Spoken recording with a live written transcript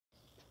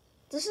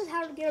This is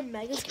how to get a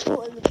mega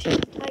kill in the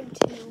chicken time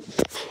 2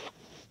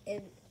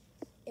 in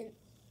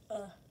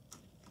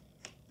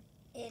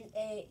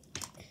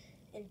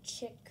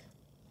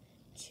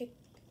chick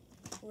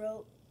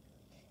rope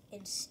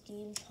and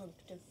steampunk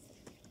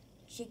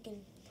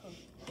chicken punk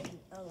and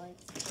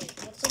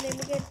what's the name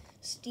again?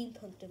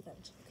 Steampunk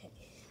defense. Okay.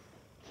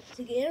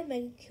 To get a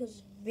mega kill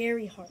is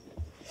very hard.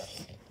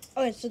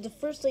 Okay, so the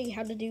first thing you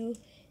have to do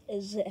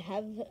is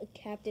have a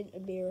Captain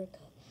America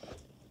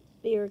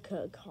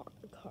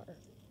car.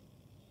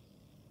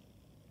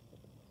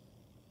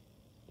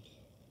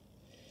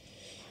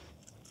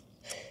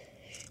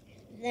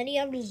 Then you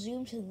have to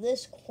zoom to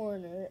this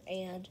corner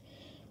and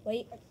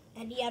wait,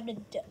 and you have to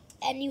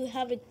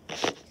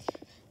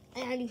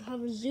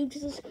zoom to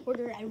this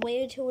corner and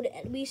wait until an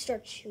enemy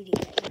starts shooting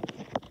at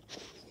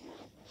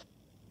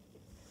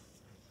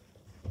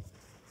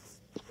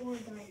you. Or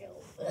dino.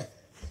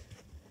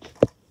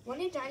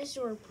 When a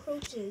dinosaur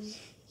approaches,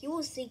 he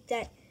will think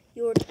that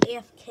you're an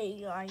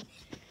AFK guy.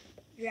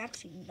 You're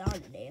actually not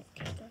an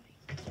AFK guy.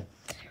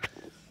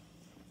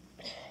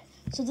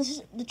 So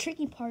the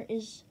tricky part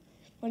is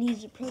when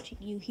he's approaching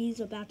you, he's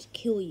about to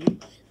kill you,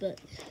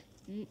 but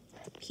you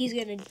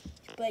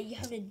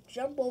have to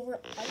jump over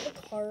on the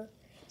car,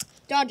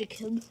 dodge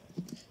him,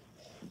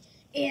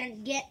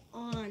 and get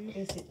on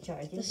Is it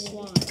charging? the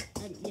SWAT.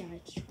 Yeah,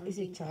 it's charging. Is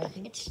it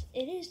charging? It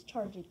is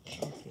charging.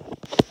 Okay.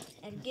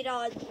 And get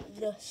on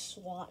the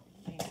SWAT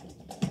van.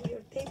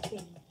 You're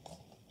thinking.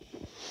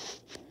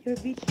 You're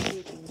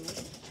beating,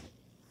 right?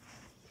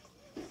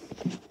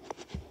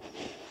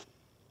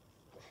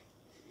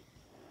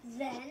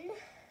 Then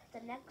the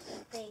next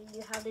thing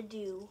you have to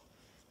do,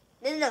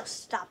 no,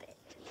 stop it,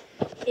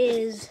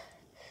 is,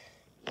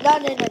 no.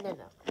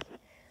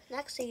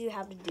 Next thing you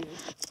have to do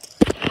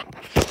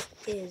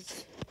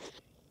is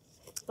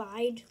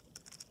find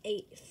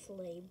a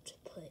flame to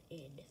put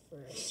in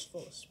for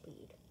full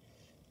speed.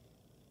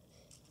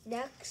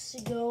 Next,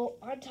 go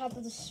on top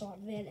of the SWAT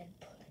van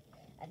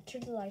and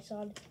turn the lights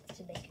on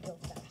to make it go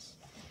fast.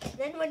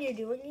 Then when you're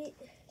doing it,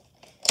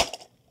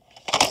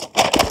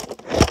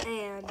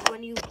 and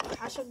when you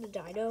crash on the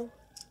dino,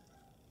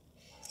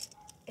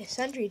 a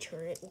sentry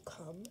turret will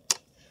come,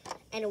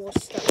 and it will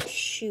start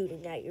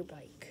shooting at your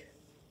bike.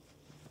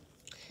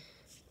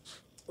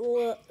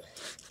 Look.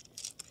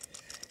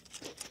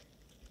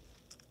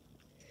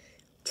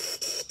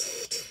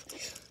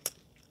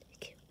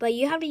 But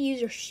you have to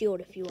use your shield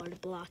if you want to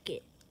block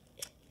it.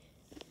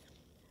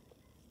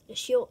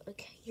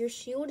 Your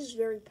shield is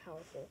very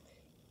powerful,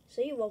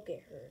 so you won't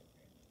get hurt.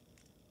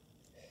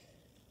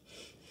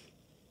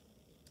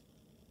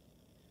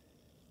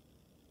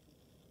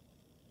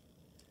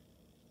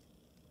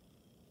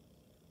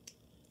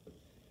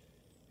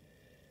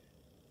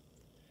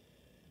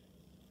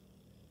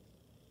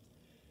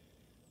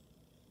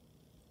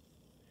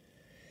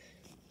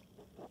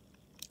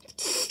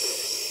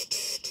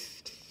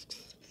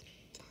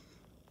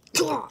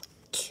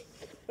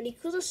 When you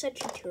kill the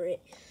sentry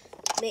turret,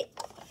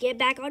 get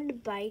back on the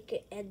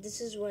bike, and this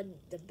is when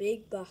the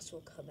big boss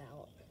will come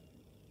out.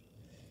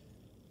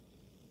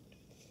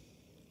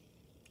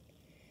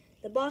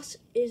 The boss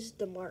is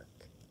the Mark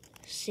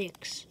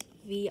 6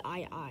 VII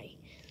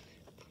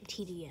from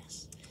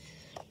TDS.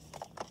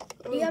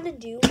 What you have to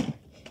do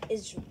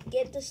is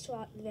get the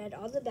SWAT van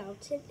on the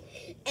mountain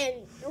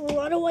and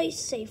run away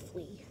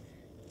safely.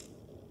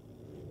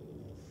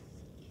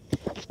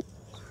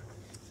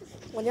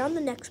 When you're on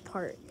the next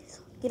part,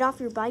 get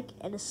off your bike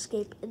and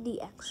escape in the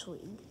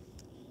X-Wing.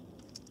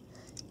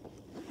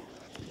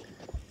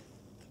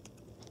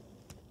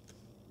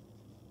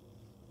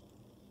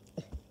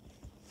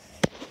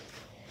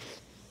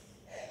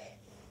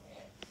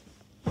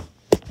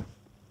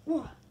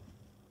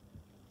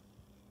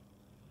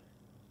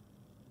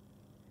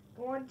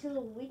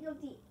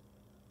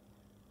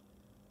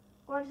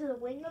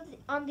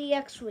 On the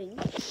X-Wing,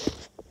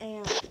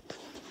 and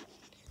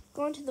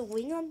go into the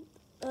wing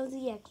of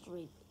the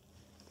X-Wing,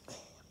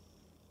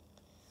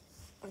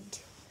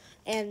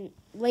 and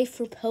wait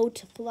for Poe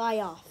to fly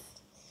off.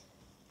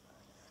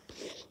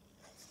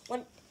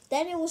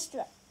 Then it will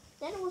start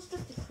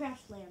the crash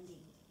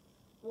landing.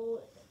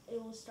 Well,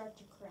 it will start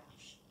to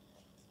crash.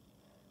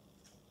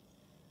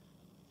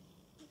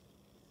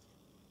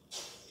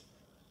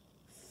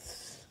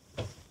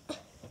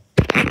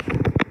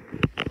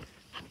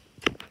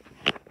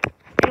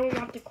 I don't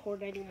want the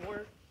cord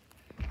anymore.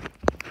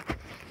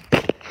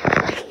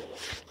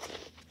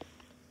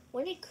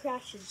 When it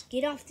crashes,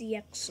 get off the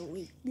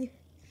X-Wing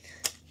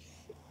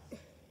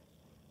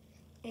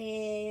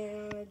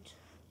and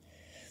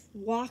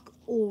walk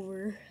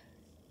over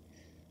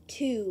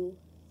to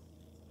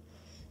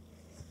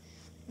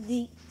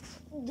the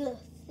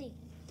thing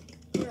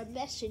for a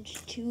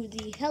message to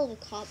the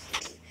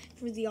helicopter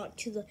to the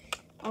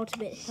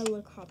ultimate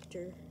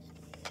helicopter.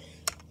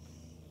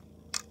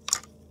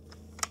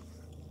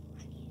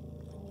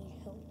 I need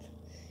help.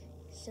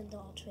 Send the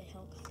ultimate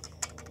helicopter.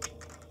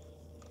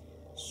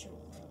 Sure.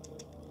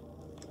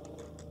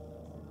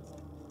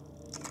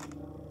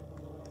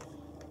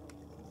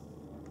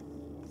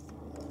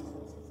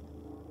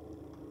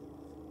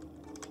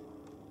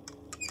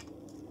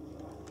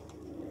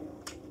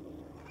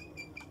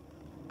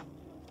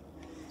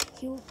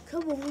 he'll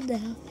come over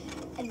there,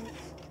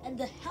 and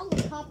the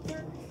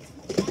helicopter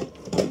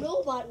and a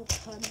robot will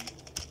come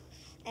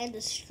and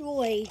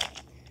destroy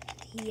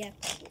the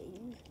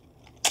X-wing.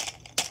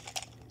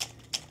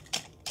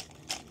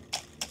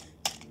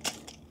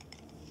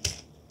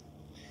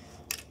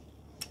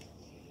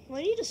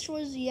 When he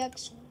destroys the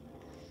X-wing,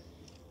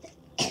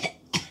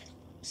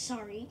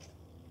 sorry.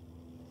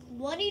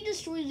 When he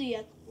destroys the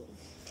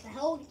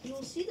X-wing,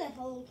 you'll see the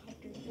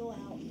helicopter go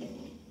out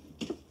and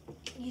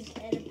he's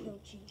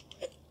approaching.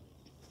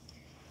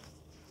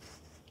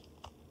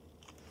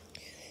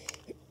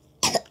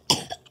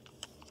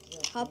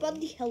 Hop on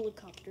the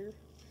helicopter.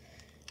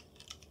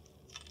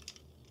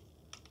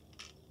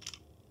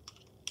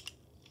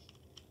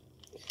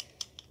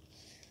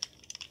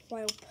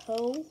 While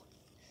Poe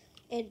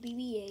and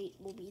BB-8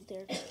 will be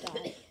there to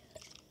die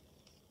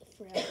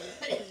forever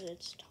because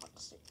it's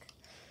toxic.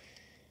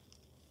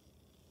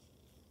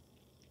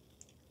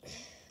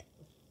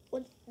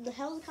 When the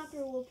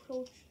helicopter will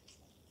approach,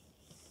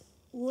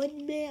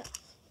 one man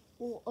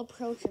will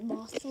approach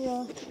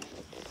Mothra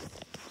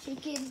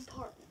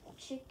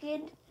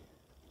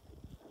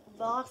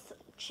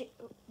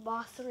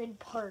Mothrin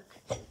Park,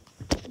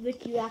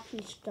 which you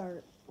actually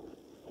start.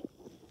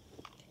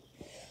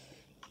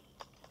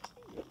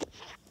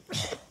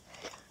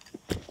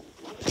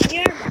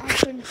 Near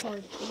Mothrin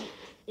Park,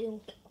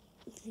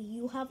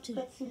 you have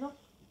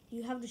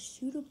to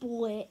shoot a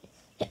bullet.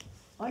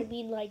 I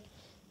mean, like,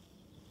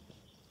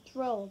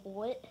 throw a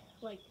bullet,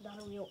 like not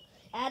a real,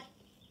 at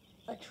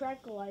a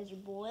tranquilizer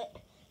bullet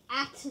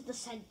at the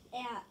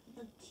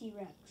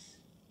T-Rex.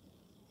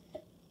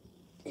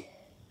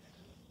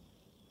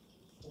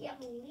 Yeah,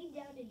 I'm lean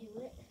down to do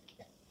it.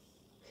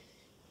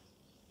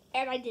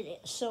 And I did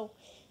it. So,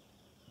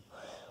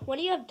 when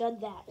you have done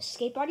that,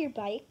 escape on your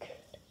bike.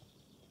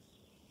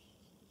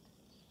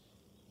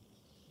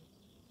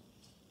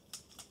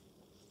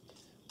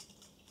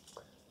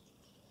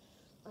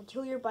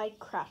 Until your bike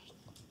crash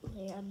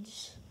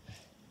lands.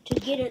 To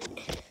get it.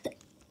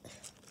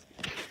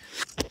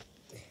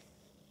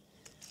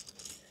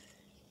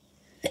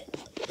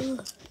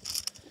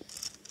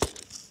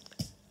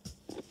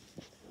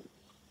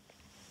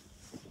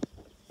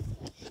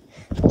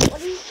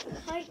 When your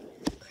bike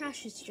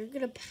crashes, you're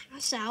gonna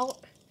pass out.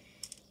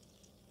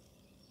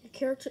 Your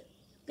character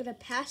gonna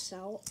pass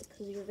out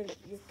because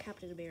you're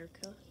Captain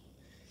America.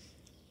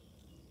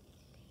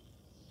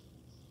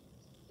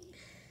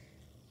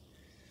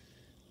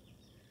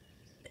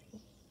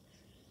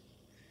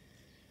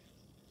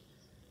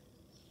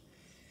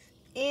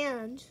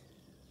 And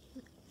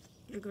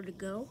you're gonna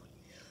go,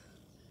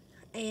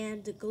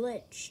 and the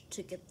glitch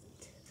to get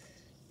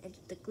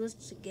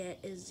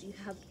is you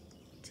have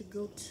to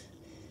go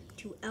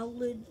to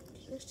Ellen,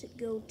 just to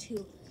go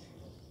to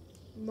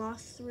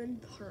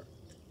Mothrin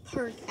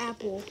Park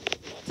Apple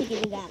to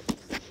get it out.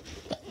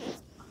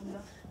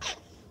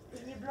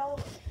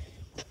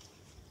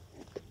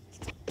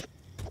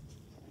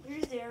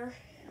 You're there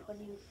when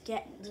you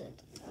get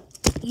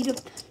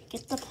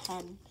the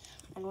pen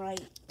and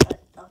write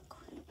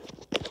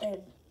and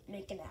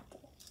make an apple.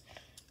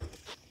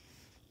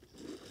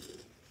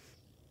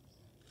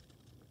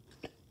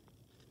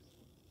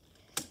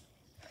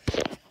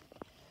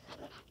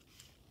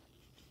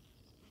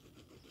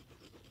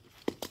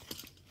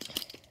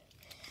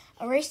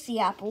 Erase the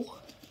apple.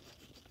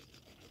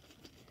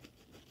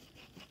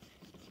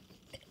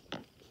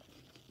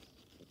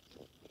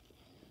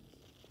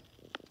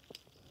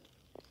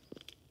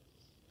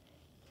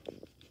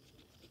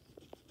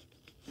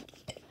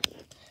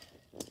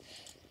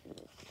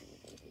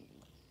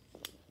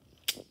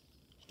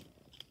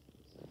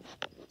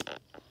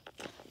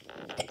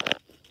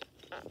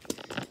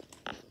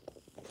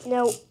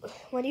 Now,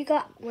 when you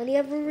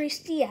have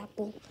erased the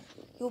apple,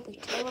 you'll be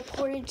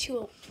teleported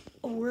to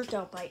a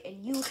workout bike,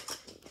 and you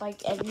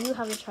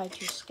have to try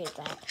to escape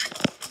that.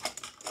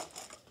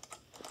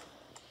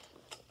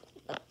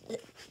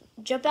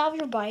 Jump out of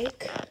your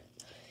bike,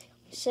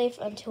 safe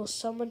until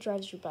someone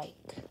drives your bike.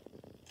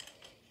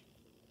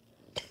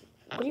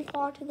 When you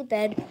fall into the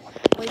bed,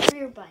 wait for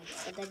your bike,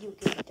 and then you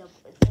get a double.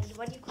 And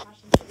when you crash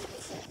into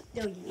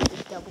the you get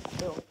a double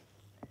kill.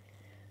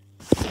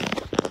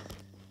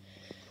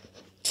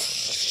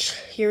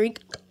 Here we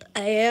go,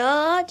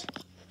 and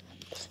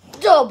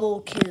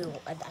double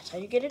kill, and that's how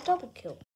you get a double kill.